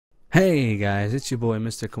Hey guys, it's your boy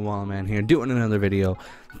MisterKoalaMan here, doing another video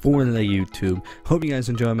for the YouTube. Hope you guys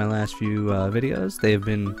enjoyed my last few videos. They've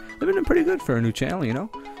been pretty good for a new channel, you know.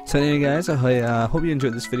 So anyway guys, I hope you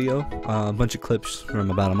enjoyed this video. A bunch of clips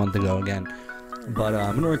from about a month ago again. But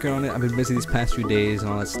I've been working on it. I've been busy these past few days and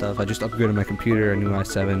all that stuff. I just upgraded my computer, a new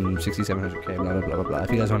i7 6700K, blah blah blah blah blah. If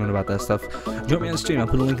you guys want to know about that stuff, join me on the stream. I'll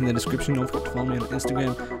put a link in the description. Don't forget to follow me on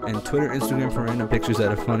Instagram and Twitter. Instagram for random pictures that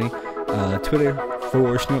are funny. Twitter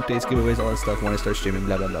for stream updates, giveaways, all that stuff when I start streaming,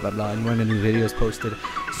 blah blah blah blah blah, and when the new videos posted.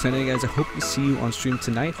 So anyway guys, I hope to see you on stream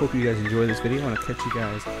tonight. Hope you guys enjoy this video, and I'll catch you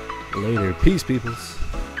guys later. Peace, peoples.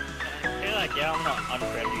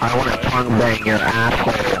 I want to tongue bang your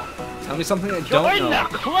asshole. Tell me something I don't know. Join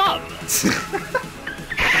the club!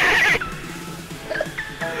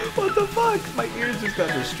 What the fuck? My ears just got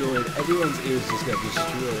destroyed. Everyone's ears just got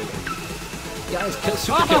destroyed. Guys, kill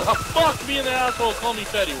Super Kill. Fuck me in the asshole, call me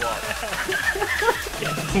Fetty Wap.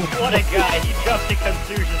 What a guy, he jumped to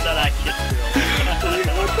conclusions that I shit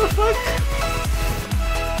real. What the fuck?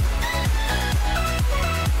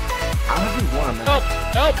 I'll have you one, man. Help!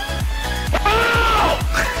 Help! Ow!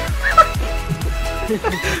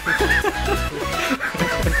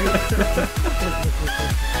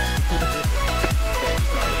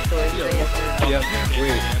 Yeah,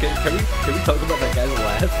 wait, can we talk about that guy's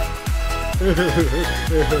laugh?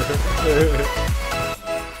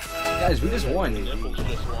 Guys, we just won. Nipples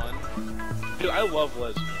just won. Dude, I love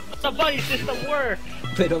lesbians. The buddy system works!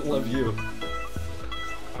 They don't love you.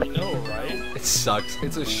 I know, right? It sucks.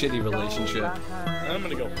 It's a shitty relationship. I'm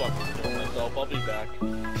gonna go fucking kill myself. I'll be back.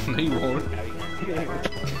 No, you won't.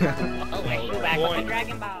 Oh, wait, you back with the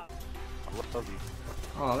Dragon Ball.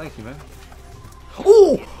 Oh, thank you, man.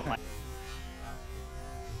 Ooh!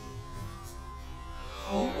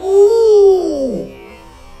 Ooh!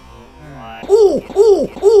 Ooh! Ooh!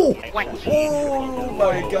 Ooh! Oh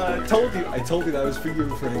my god! I told you that was for you,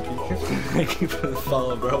 Frankie. Thank you for the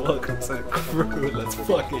follow, bro. Welcome to the crew. Let's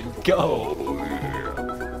fucking go!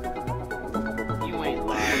 You ain't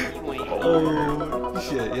lying, you ain't lying. Oh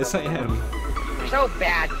shit! Yes, I am. You're so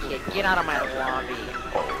bad, kid. Get out of my lobby.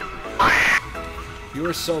 You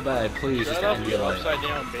are so bad. Please just Shut up, end you your life. upside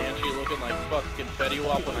down banshee looking like fucking Fetty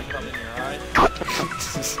Wap when I come in your eye.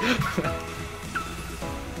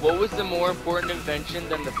 What was the more important invention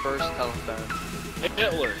than the first telephone?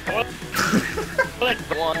 Hitler.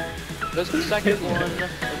 One. That's the second one.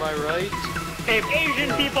 Am I right? Hey, Asian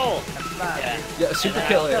people! Yeah, Super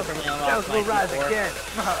Killer. Those will rise again.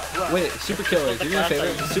 Wait, Super Killer, do me a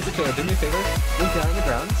favor. Super Killer, do me a favor. Look down on the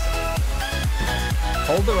ground.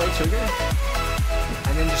 Hold the right trigger.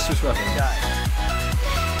 And then just switch weapons.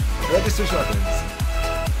 Then just switch weapons.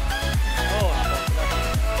 Oh,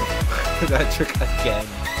 That trick again.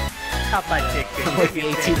 not my dick. I'm like the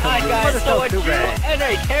 1800s. Hi guys, so it's you and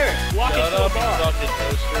a carrot walking Shut to a up, you bar. fucking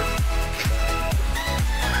toaster.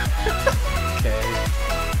 Okay.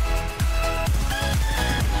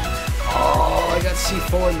 Oh, I got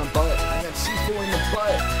C4 in the butt. I got C4 in the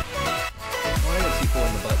butt. Oh, I got C4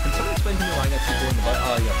 in the butt. Can someone explain to me why I got C4 in the butt?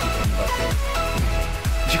 Oh, you got C4 in the butt too.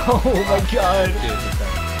 Oh my god. Dude, it's done.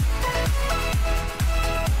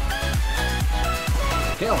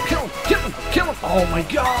 Kill him, kill him, kill him, kill him! Oh my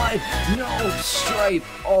god! No, Stripe!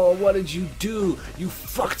 Oh, what did you do? You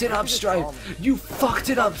fucked it up, Stripe! You fucked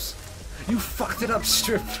it up! You fucked it up,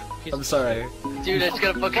 Strip! I'm sorry. Dude, it's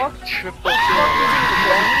gonna fucking triple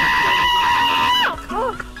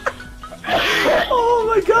Oh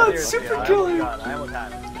my god, Super Killer!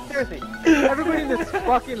 Seriously, everybody in this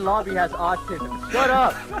fucking lobby has autism. Shut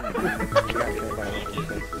up!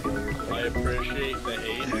 I appreciate the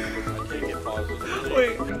hate. I take it positively.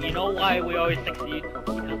 Wait. You know why we always succeed?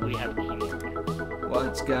 Because we have teamwork.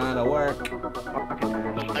 What's gonna work? I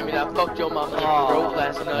mean, I fucked your mama throat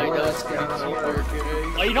last night. That was pretty teamwork,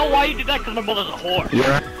 Oh, you know why you did that? Because my mother's a whore. I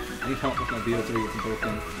need help with my BO3, it's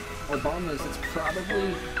broken. Obama's, it's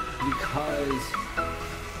probably because...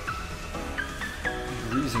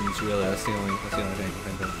 reasons, really, that's the only thing I can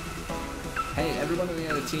think of. Hey, everyone on the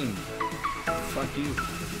other team. Fuck you.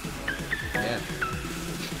 Yeah.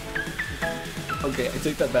 Okay, I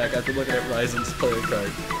take that back after looking at Ryzen's player card.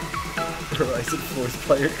 Ryzen 4's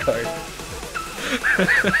player card.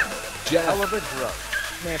 Jeff. Hell of a drug.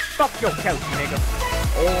 Man, fuck your couch, nigga.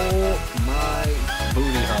 Oh my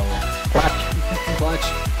booty hole. Clutch. Clutch.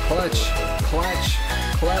 Clutch.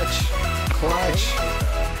 Clutch. Clutch. Clutch.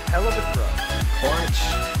 Hell of a drug. Clutch.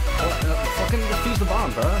 Fucking defuse the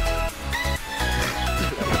bomb, bro.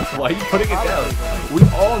 Why are you putting it down? We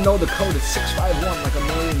all know the code is 651 like a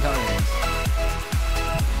million times.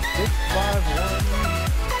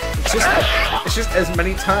 651. It's just as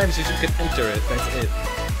many times as you can enter it. That's it.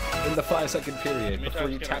 in the 5-second period before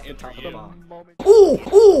you tap the top of the bomb. Moment. Ooh!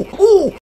 Ooh! Ooh!